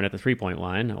defend Duren at the three-point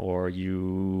line, or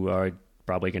you are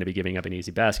probably going to be giving up an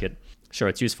easy basket. Sure,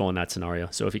 it's useful in that scenario.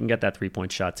 So if you can get that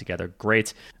three-point shot together,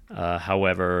 great.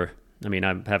 However,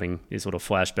 I'm having these little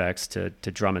flashbacks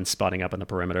to Drummond spotting up on the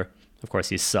perimeter. Of course,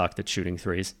 he sucked at shooting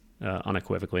threes,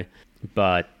 unequivocally.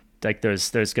 But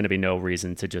there's going to be no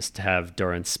reason to just have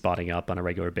Duren spotting up on a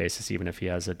regular basis, even if he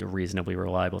has a reasonably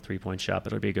reliable three-point shot.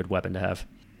 But it would be a good weapon to have.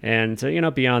 And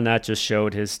beyond that, just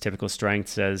showed his typical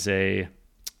strengths as an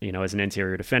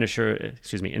interior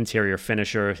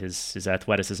finisher, his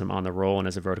athleticism on the roll and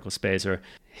as a vertical spacer.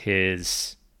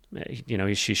 He's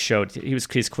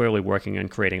clearly working on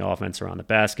creating offense around the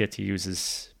basket.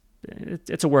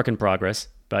 It's a work in progress,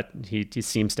 but he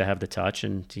seems to have the touch,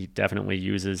 and he definitely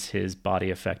uses his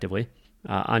body effectively.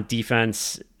 On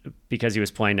defense, because he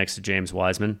was playing next to James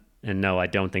Wiseman, and no, I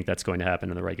don't think that's going to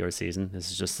happen in the regular season. This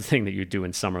is just the thing that you do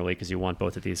in Summer League because you want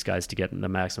both of these guys to get the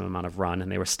maximum amount of run,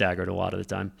 and they were staggered a lot of the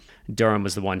time. Durham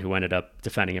was the one who ended up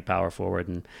defending a power forward,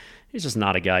 and he's just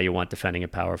not a guy you want defending a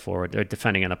power forward or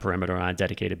defending on a perimeter on a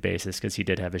dedicated basis because he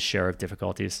did have his share of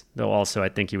difficulties. Though also I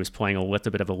think he was playing a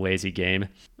little bit of a lazy game,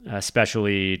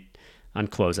 especially on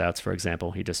closeouts, for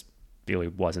example. He just really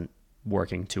wasn't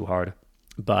working too hard.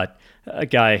 But a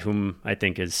guy whom I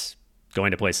think is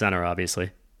going to play center,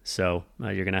 obviously. So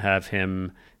you're going to have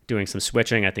him doing some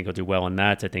switching. I think he'll do well in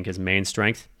that. I think his main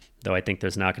strength, though I think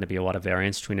there's not going to be a lot of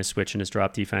variance between his switch and his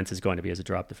drop defense, is going to be as a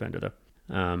drop defender,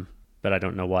 though. But I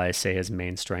don't know why I say his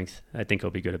main strength. I think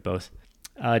he'll be good at both.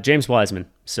 James Wiseman.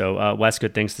 So less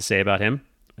good things to say about him.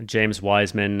 James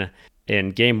Wiseman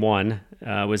in game one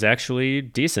was actually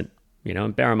decent.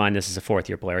 And bear in mind this is a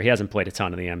fourth-year player. He hasn't played a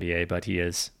ton in the NBA, but he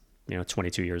is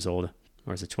 22 years old.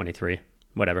 Or is it 23?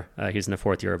 Whatever. He's in the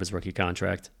fourth year of his rookie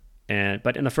contract.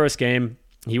 But in the first game,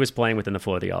 he was playing within the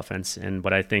flow of the offense. And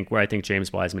where I think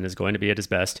James Wiseman is going to be at his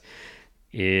best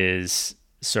is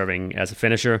serving as a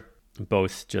finisher,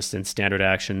 both just in standard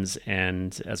actions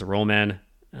and as a roll man,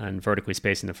 and vertically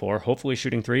spacing the floor, hopefully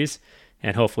shooting threes,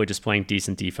 and hopefully just playing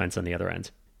decent defense on the other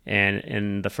end. And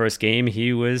in the first game,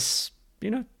 he was,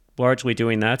 largely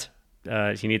doing that.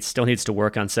 He still needs to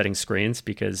work on setting screens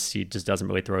because he just doesn't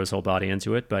really throw his whole body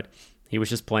into it, but he was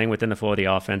just playing within the flow of the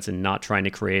offense and not trying to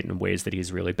create in ways that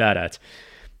he's really bad at.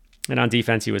 And on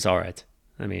defense, he was all right.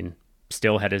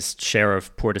 Still had his share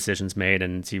of poor decisions made,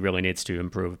 and he really needs to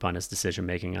improve upon his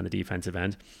decision-making on the defensive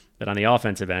end. But on the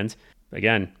offensive end,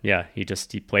 again, he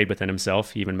played within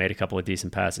himself. He even made a couple of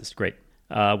decent passes. Great.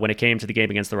 When it came to the game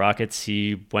against the Rockets,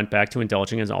 he went back to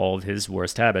indulging in all of his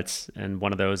worst habits, and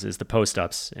one of those is the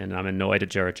post-ups. And I'm annoyed at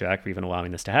Jarrett Jack for even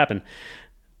allowing this to happen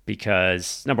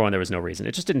because, number one, there was no reason.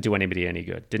 It just didn't do anybody any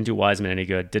good. Didn't do Wiseman any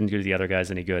good. Didn't do the other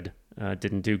guys any good.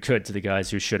 Didn't do good to the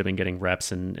guys who should have been getting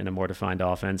reps in a more defined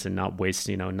offense and not waste,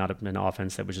 not an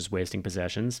offense that was just wasting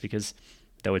possessions, because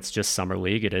though it's just Summer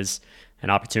League, it is an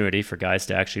opportunity for guys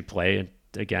to actually play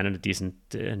again in a decent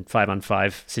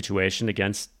 5-on-5 situation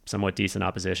against somewhat decent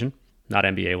opposition, not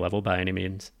NBA level by any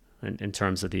means in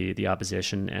terms of the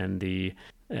opposition and the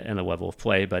level of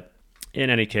play. But in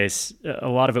any case, a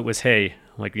lot of it was, hey,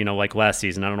 like last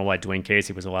season, I don't know why Dwayne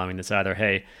Casey was allowing this either.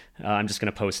 Hey, I'm just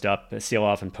going to post up, seal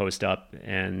off and post up,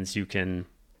 and you can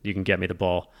get me the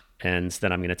ball, and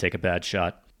then I'm going to take a bad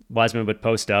shot. Wiseman would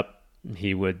post up.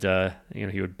 He would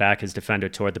back his defender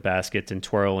toward the basket and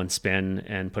twirl and spin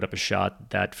and put up a shot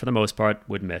that, for the most part,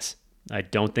 would miss. I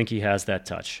don't think he has that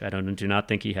touch. I do not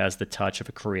think he has the touch of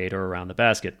a creator around the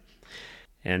basket.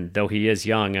 And though he is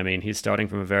young, he's starting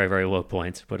from a very, very low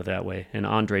point, to put it that way. An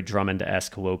Andre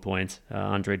Drummond-esque low point.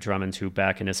 Andre Drummond, who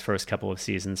back in his first 3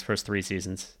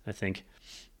 seasons, I think,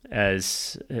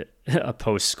 as a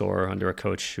post scorer under a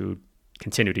coach who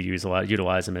continued to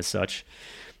utilize him as such,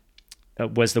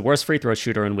 was the worst free throw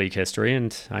shooter in league history.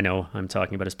 And I know I'm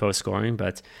talking about his post scoring,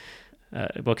 but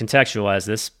we'll contextualize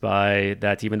this by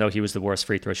that even though he was the worst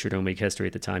free throw shooter in league history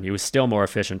at the time, he was still more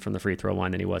efficient from the free throw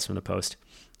line than he was from the post.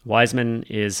 Wiseman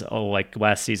is, like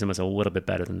last season, was a little bit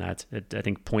better than that. I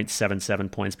think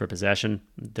 0.77 points per possession.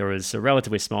 There was a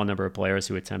relatively small number of players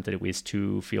who attempted averaged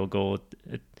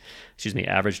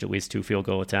at least 2 field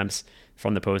goal attempts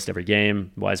from the post every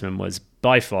game. Wiseman was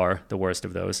by far the worst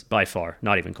of those. By far,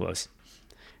 not even close.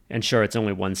 And sure, it's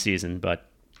only one season, but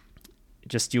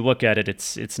just you look at it,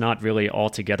 it's not really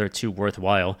altogether too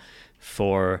worthwhile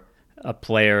for a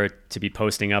player to be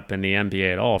posting up in the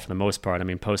NBA at all for the most part. I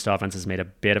mean, post offense has made a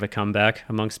bit of a comeback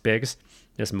amongst bigs.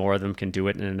 Just more of them can do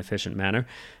it in an efficient manner.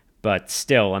 But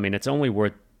still, I mean, it's only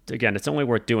worth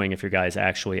doing if your guy is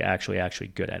actually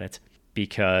good at it,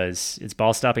 because it's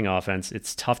ball stopping offense.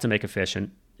 It's tough to make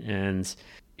efficient, and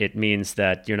it means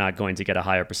that you're not going to get a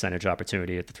higher percentage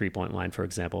opportunity at the 3-point line, for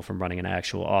example, from running an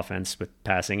actual offense with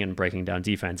passing and breaking down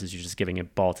defenses. You're just giving the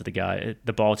ball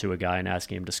to a guy and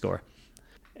asking him to score.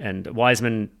 And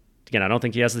Wiseman, again, I don't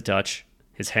think he has the touch.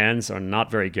 His hands are not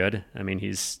very good. I mean,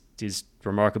 he's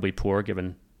remarkably poor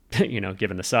given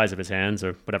the size of his hands,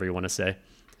 or whatever you want to say,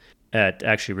 at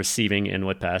actually receiving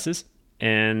inward passes.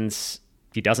 And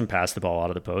he doesn't pass the ball out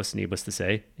of the post, needless to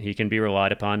say. He can be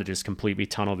relied upon to just completely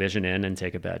tunnel vision in and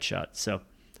take a bad shot. So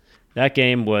that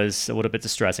game was a little bit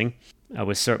distressing. It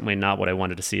was certainly not what I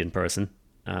wanted to see in person.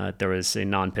 There was a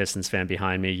non-Pistons fan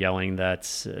behind me yelling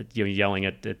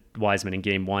at Wiseman in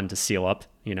game 1 to seal up,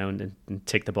 and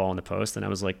take the ball in the post. And I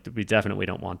was like, we definitely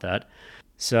don't want that.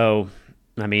 So,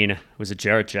 I mean, was it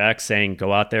Jarrett Jack saying,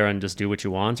 go out there and just do what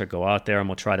you want, or go out there and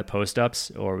we'll try the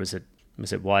post-ups? Or was it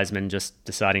Wiseman just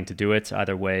deciding to do it?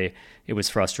 Either way, it was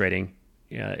frustrating.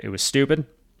 It was stupid.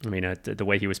 I mean, the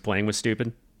way he was playing was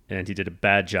stupid, and he did a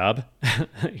bad job,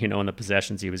 in the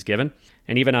possessions he was given.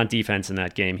 And even on defense in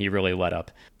that game, he really let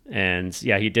up. And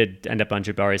yeah, he did end up on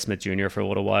Jabari Smith Jr. for a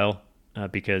little while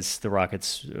because the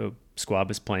Rockets squad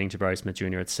was playing Jabari Smith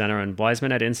Jr. at center, and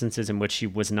Wiseman had instances in which he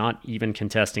was not even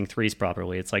contesting threes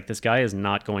properly. It's like, this guy is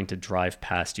not going to drive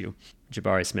past you,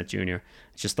 Jabari Smith Jr.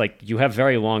 It's just like, you have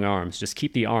very long arms. Just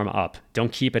keep the arm up.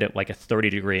 Don't keep it at like a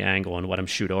 30-degree angle and let him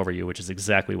shoot over you, which is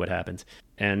exactly what happened.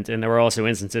 And there were also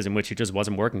instances in which he just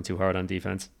wasn't working too hard on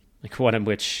defense. Like one in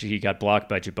which he got blocked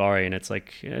by Jabari, and it's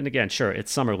like, and again, sure,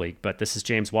 it's summer league, but this is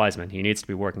James Wiseman. He needs to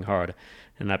be working hard.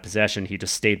 In that possession, he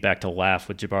just stayed back to laugh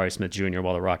with Jabari Smith Jr.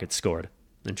 while the Rockets scored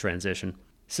in transition.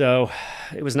 So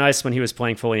it was nice when he was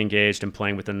playing fully engaged and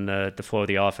playing within the flow of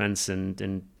the offense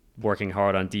and working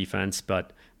hard on defense.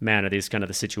 But man, are these kind of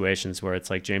the situations where it's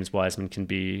like James Wiseman can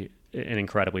be an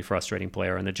incredibly frustrating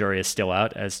player, and the jury is still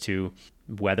out as to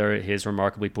whether his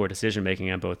remarkably poor decision-making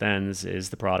on both ends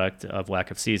is the product of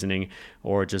lack of seasoning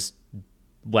or just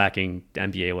lacking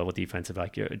NBA-level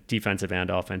defensive and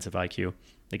offensive IQ.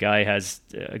 The guy has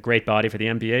a great body for the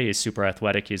NBA. He's super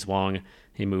athletic. He's long.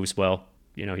 He moves well.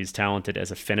 He's talented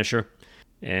as a finisher.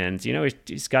 And,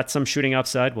 he's got some shooting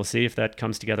upside. We'll see if that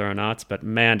comes together or not. But,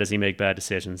 man, does he make bad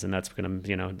decisions. And that's going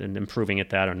to, and improving at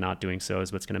that or not doing so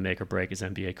is what's going to make or break his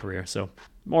NBA career. So,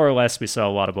 more or less, we saw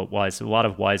a lot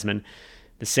of Wiseman,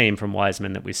 the same from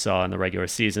Wiseman that we saw in the regular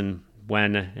season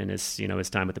when, in his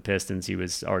time with the Pistons, he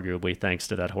was arguably, thanks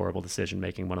to that horrible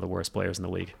decision-making, one of the worst players in the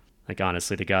league. Like,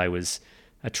 honestly, the guy was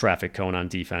a traffic cone on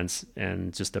defense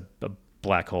and just a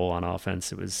black hole on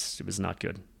offense. It was not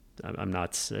good. I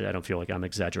don't feel like I'm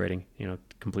exaggerating,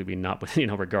 completely not,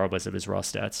 regardless of his raw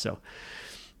stats. So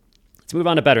let's move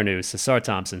on to better news. Asar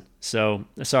Thompson. So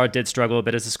Asar did struggle a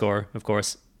bit as a scorer, of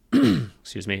course,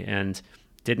 excuse me, and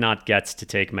did not get to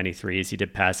take many threes. He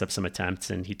did pass up some attempts,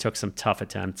 and he took some tough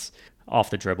attempts off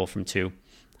the dribble from 2.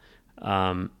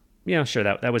 Sure,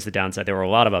 that was the downside. There were a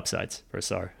lot of upsides for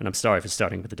Asar, and I'm sorry for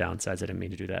starting with the downsides. I didn't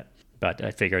mean to do that. But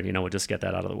I figured, we'll just get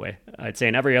that out of the way. I'd say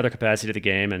in every other capacity of the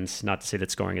game, and not to say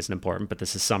that scoring isn't important, but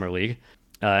this is summer league.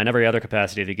 In every other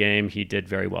capacity of the game, he did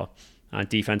very well. On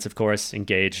defense, of course,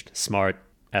 engaged, smart,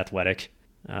 athletic,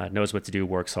 knows what to do,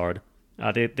 works hard.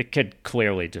 The kid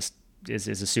clearly just is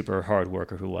a super hard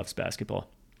worker who loves basketball.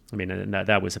 I mean, and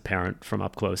that was apparent from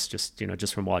up close, just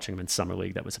from watching him in summer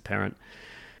league, that was apparent.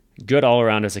 Good all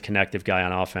around as a connective guy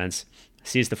on offense.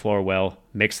 Sees the floor well,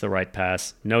 makes the right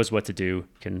pass, knows what to do,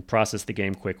 can process the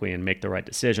game quickly and make the right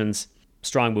decisions.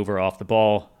 Strong mover off the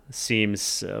ball,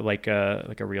 seems like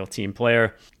a real team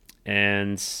player,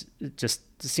 and just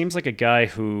seems like a guy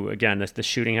who, again, the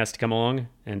shooting has to come along,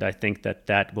 and I think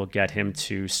that will get him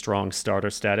to strong starter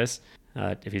status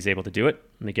if he's able to do it.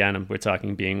 And again, we're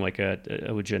talking being like a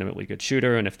legitimately good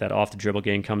shooter, and if that off the dribble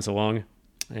game comes along,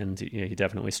 and he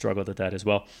definitely struggled at that as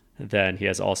well, then he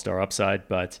has all-star upside.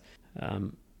 But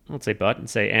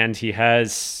he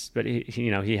has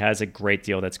a great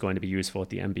deal that's going to be useful at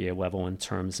the NBA level in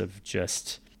terms of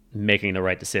just making the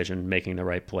right decision, making the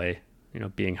right play.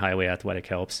 Being highly athletic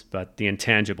helps, but the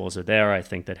intangibles are there. I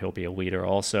think that he'll be a leader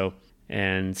also,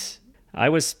 and I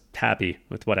was happy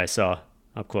with what I saw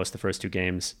up close the first 2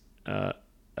 games. I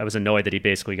was annoyed that he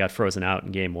basically got frozen out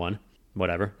in game 1.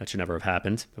 Whatever, that should never have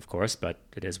happened, of course, but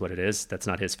it is what it is. That's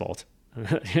not his fault.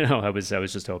 I was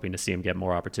just hoping to see him get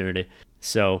more opportunity.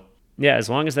 So yeah, as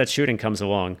long as that shooting comes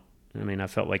along, I mean, I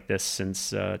felt like this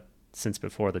since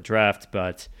before the draft,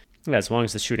 but Yeah, as long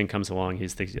as the shooting comes along, I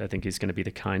think he's going to be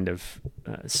the kind of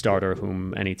starter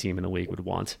whom any team in the league would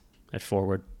want at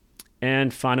forward.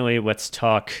 And finally, let's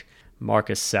talk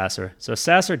Marcus Sasser. So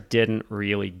Sasser didn't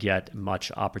really get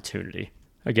much opportunity.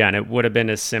 Again, it would have been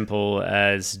as simple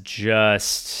as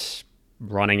just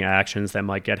running actions that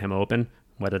might get him open,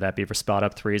 whether that be for spot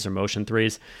up threes or motion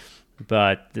threes.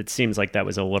 But it seems like that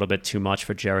was a little bit too much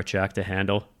for Jarrett Jack to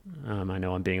handle. I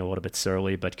know I'm being a little bit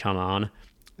surly, but come on.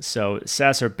 So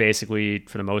Sasser basically,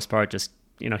 for the most part, just,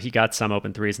 he got some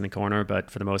open threes in the corner,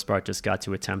 but for the most part, just got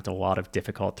to attempt a lot of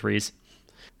difficult threes.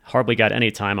 Hardly got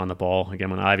any time on the ball. Again,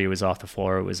 when Ivy was off the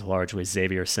floor, it was largely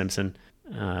Xavier Simpson.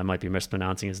 I might be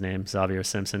mispronouncing his name, Xavier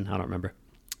Simpson. I don't remember.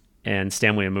 And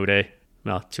Stanley Amude,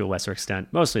 well, to a lesser extent,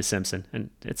 mostly Simpson. And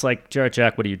it's like, Jarrett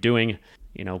Jack, what are you doing?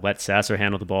 Let Sasser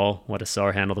handle the ball, let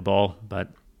Asar handle the ball. But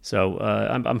so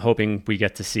I'm hoping we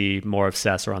get to see more of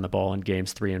Sasser on the ball in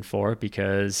games 3 and 4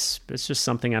 because it's just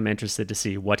something I'm interested to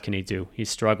see. What can he do? He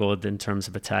struggled in terms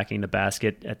of attacking the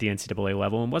basket at the NCAA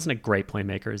level and wasn't a great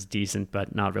playmaker. He's decent,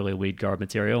 but not really lead guard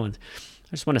material. And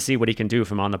I just want to see what he can do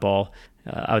from on the ball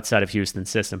outside of Houston's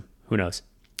system. Who knows?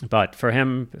 But from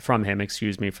him, for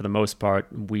the most part,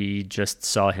 we just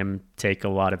saw him take a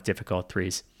lot of difficult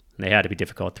threes. And they had to be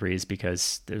difficult threes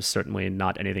because there's certainly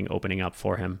not anything opening up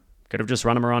for him. Could have just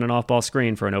run him around an off-ball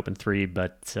screen for an open three,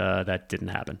 but that didn't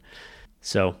happen.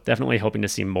 So definitely hoping to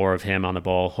see more of him on the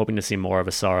ball, hoping to see more of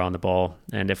Asar on the ball.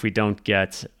 And if we don't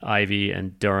get Ivy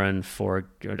and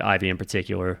Duren Ivy in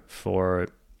particular, for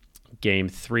game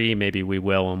 3, maybe we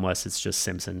will, unless it's just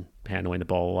Simpson handling the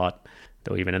ball a lot.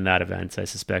 Though even in that event, I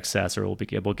suspect Sasser will be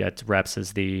able to get reps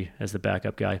as the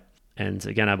backup guy. And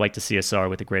again, I'd like to see Asar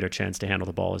with a greater chance to handle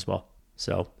the ball as well.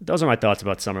 So those are my thoughts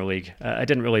about Summer League. I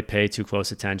didn't really pay too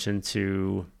close attention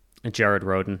to Jared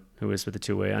Rhoden, who was with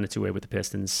on a two-way with the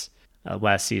Pistons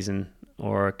last season,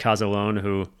 or Cazalone,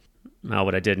 who,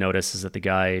 what I did notice is that the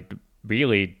guy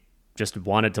really just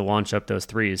wanted to launch up those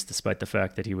threes, despite the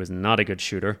fact that he was not a good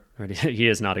shooter. Or he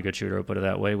is not a good shooter, I'll put it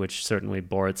that way, which certainly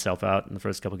bore itself out in the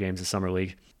first couple games of Summer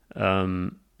League.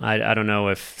 I don't know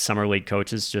if Summer League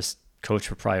coaches just coach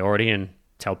for priority and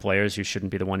tell players you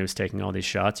shouldn't be the one who's taking all these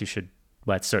shots. You should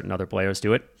let certain other players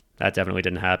do it. That definitely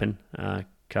didn't happen.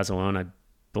 Cazalone, I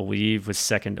believe, was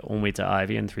second only to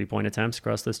Ivy in 3-point attempts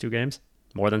across those 2 games.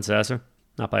 More than Sasser.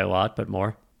 Not by a lot, but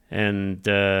more. And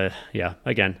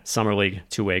again, Summer League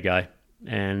two-way guy.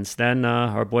 And then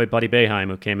our boy Buddy Boeheim,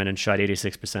 who came in and shot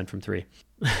 86% from 3.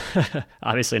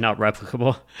 Obviously not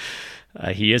replicable.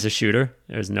 He is a shooter.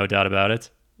 There's no doubt about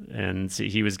it. And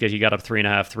he was good. He got up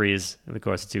 3.5 threes in the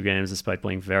course of 2 games, despite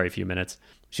playing very few minutes.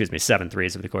 7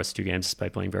 threes over the course of 2 games,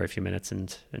 despite playing very few minutes,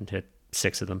 and hit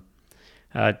 6 of them.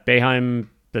 Boeheim,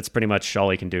 that's pretty much all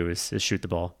he can do is shoot the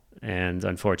ball. And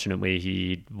unfortunately,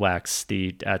 he lacks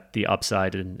the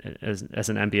upside as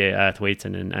an NBA athlete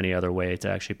and in any other way to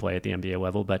actually play at the NBA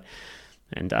level.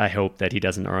 And I hope that he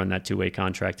doesn't earn that 2-way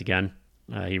contract again.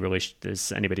 He really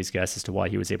is anybody's guess as to why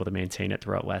he was able to maintain it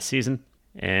throughout last season.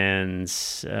 And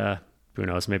who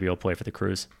knows, maybe he'll play for the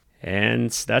Crews. And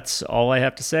that's all I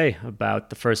have to say about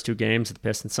the first 2 games of the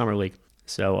Pistons Summer League.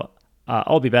 So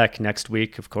I'll be back next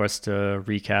week, of course, to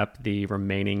recap the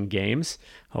remaining games.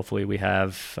 Hopefully we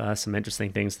have some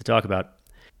interesting things to talk about.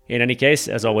 In any case,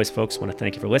 as always, folks, I want to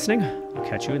thank you for listening. I'll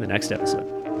catch you in the next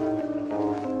episode.